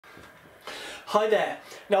Hi there.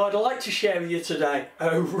 Now I'd like to share with you today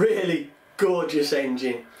a really gorgeous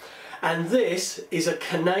engine, and this is a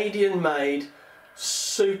Canadian made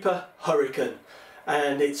Super Hurricane,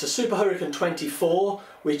 and it's a Super Hurricane 24,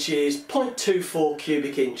 which is 0.24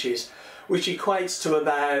 cubic inches, which equates to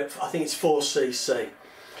about, I think it's 4 cc.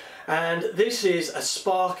 And this is a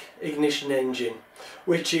spark ignition engine,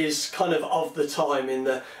 which is kind of the time in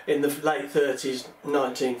the late 30s,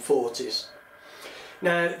 1940s.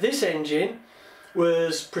 Now this engine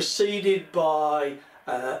was preceded by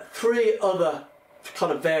 3 other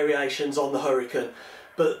kind of variations on the Hurricane,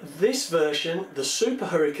 but this version, the Super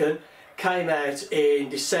Hurricane, came out in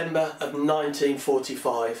December of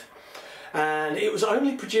 1945, and it was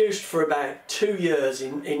only produced for about 2 years.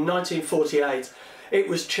 In 1948 it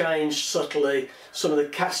was changed subtly, some of the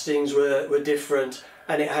castings were different,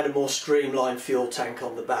 and it had a more streamlined fuel tank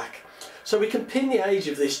on the back. So we can pin the age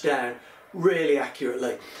of this down really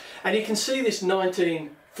accurately. And you can see this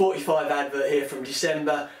 1945 advert here from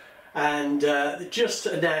December, and just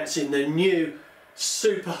announcing the new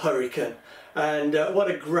Super Hurricane, and what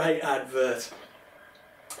a great advert.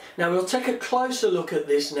 Now we'll take a closer look at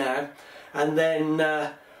this now, and then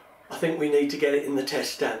I think we need to get it in the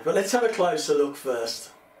test stand, but let's have a closer look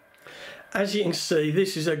first. As you can see,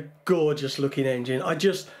 this is a gorgeous looking engine. I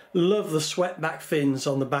just love the swept-back fins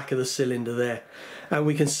on the back of the cylinder there, and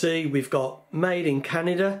we can see we've got Made in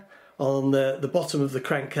Canada on the bottom of the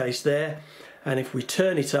crankcase there, and if we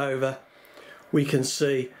turn it over we can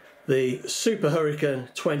see the Super Hurricane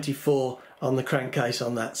 24 on the crankcase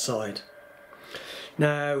on that side.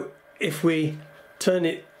 Now if we turn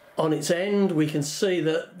it on its end, we can see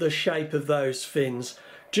that the shape of those fins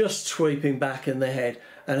just sweeping back in the head,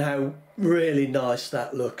 and how really nice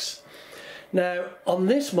that looks. Now on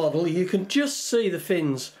this model you can just see the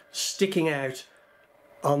fins sticking out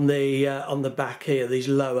on the back here, these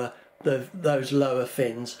those lower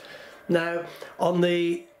fins. Now on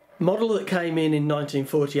the model that came in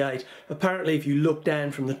 1948, apparently if you look down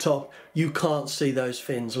from the top you can't see those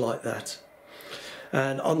fins like that.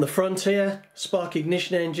 And on the front here, spark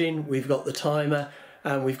ignition engine, we've got the timer,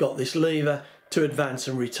 and we've got this lever to advance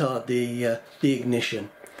and retard the ignition.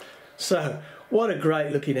 So what a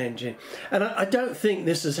great looking engine, and I don't think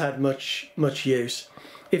this has had much use.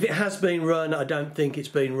 If it has been run, I don't think it's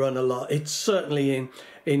been run a lot. It's certainly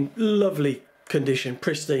in lovely condition,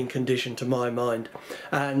 pristine condition to my mind,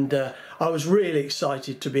 and I was really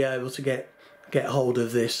excited to be able to get hold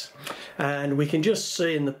of this. And we can just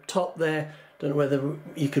see in the top there, don't know whether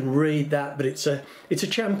you can read that, but it's a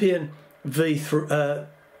Champion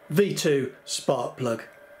V2 spark plug.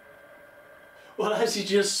 Well, as you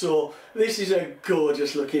just saw, this is a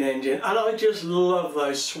gorgeous looking engine, and I just love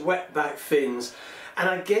those swept back fins, and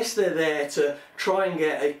I guess they're there to try and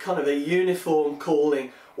get a kind of a uniform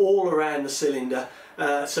cooling all around the cylinder,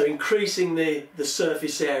 so increasing the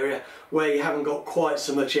surface area where you haven't got quite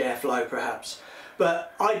so much airflow perhaps.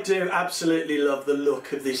 But I do absolutely love the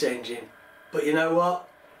look of this engine. But you know what?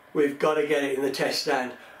 We've got to get it in the test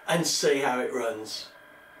stand and see how it runs.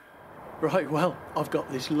 Right, well, I've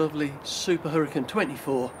got this lovely Super Hurricane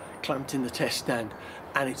 24 clamped in the test stand,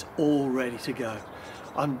 and it's all ready to go.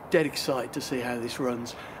 I'm dead excited to see how this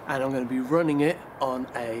runs, and I'm going to be running it on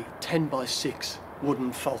a 10x6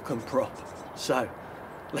 wooden Falcon prop. So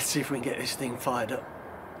let's see if we can get this thing fired up.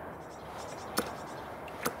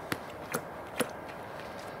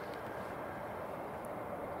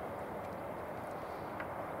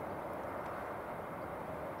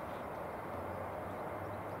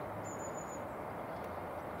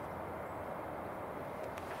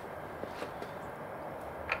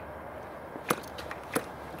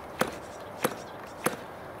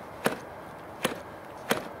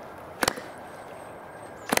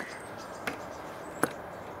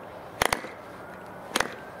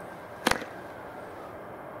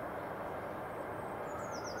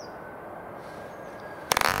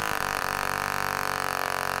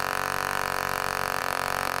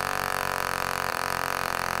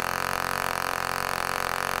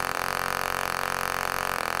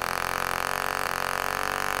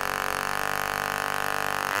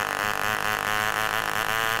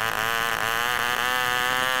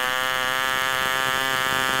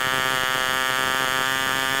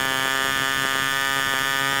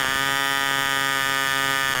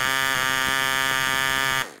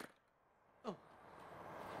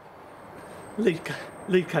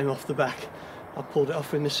 Lead came off the back. I pulled it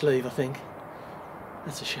off with my sleeve, I think.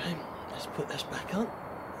 That's a shame. Let's put this back on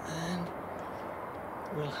and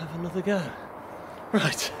we'll have another go.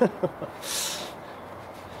 Right.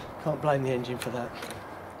 Can't blame the engine for that.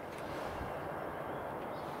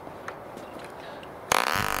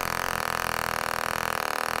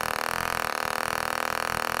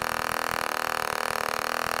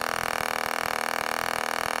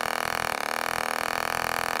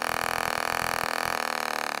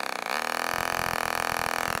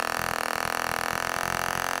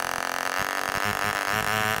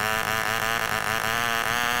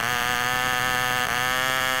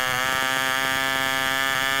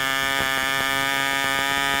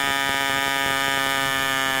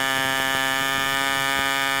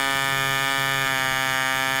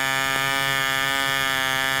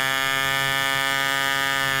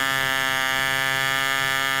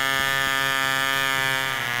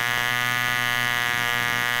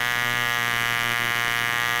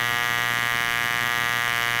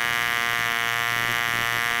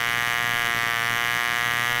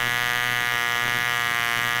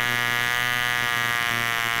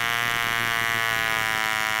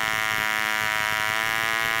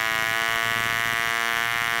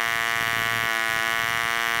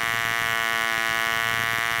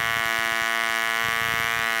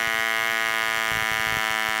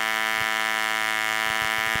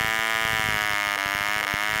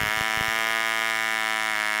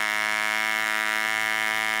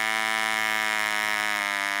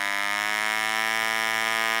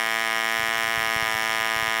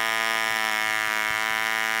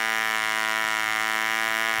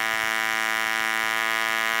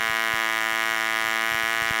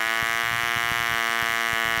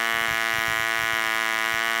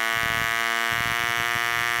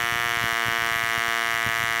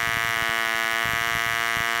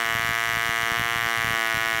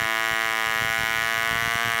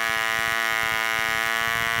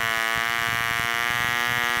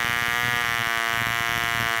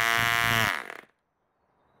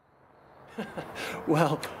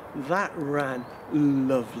 Well, that ran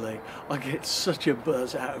lovely. I get such a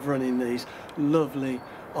buzz out of running these lovely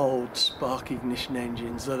old spark ignition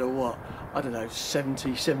engines that are what, I don't know,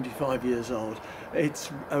 70, 75 years old. It's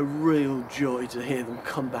a real joy to hear them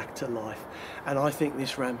come back to life. And I think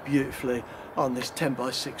this ran beautifully on this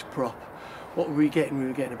 10x6 prop. What were we getting? We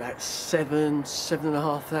were getting about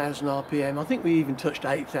 7,500 RPM. I think we even touched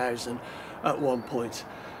 8,000 at one point.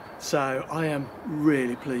 So I am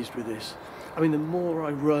really pleased with this. I mean, the more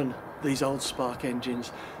I run these old spark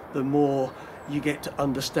engines, the more you get to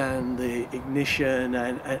understand the ignition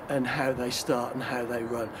and how they start and how they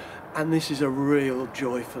run. And this is a real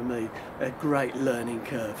joy for me, a great learning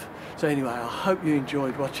curve. So anyway, I hope you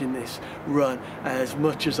enjoyed watching this run as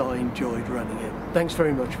much as I enjoyed running it. Thanks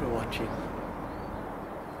very much for watching.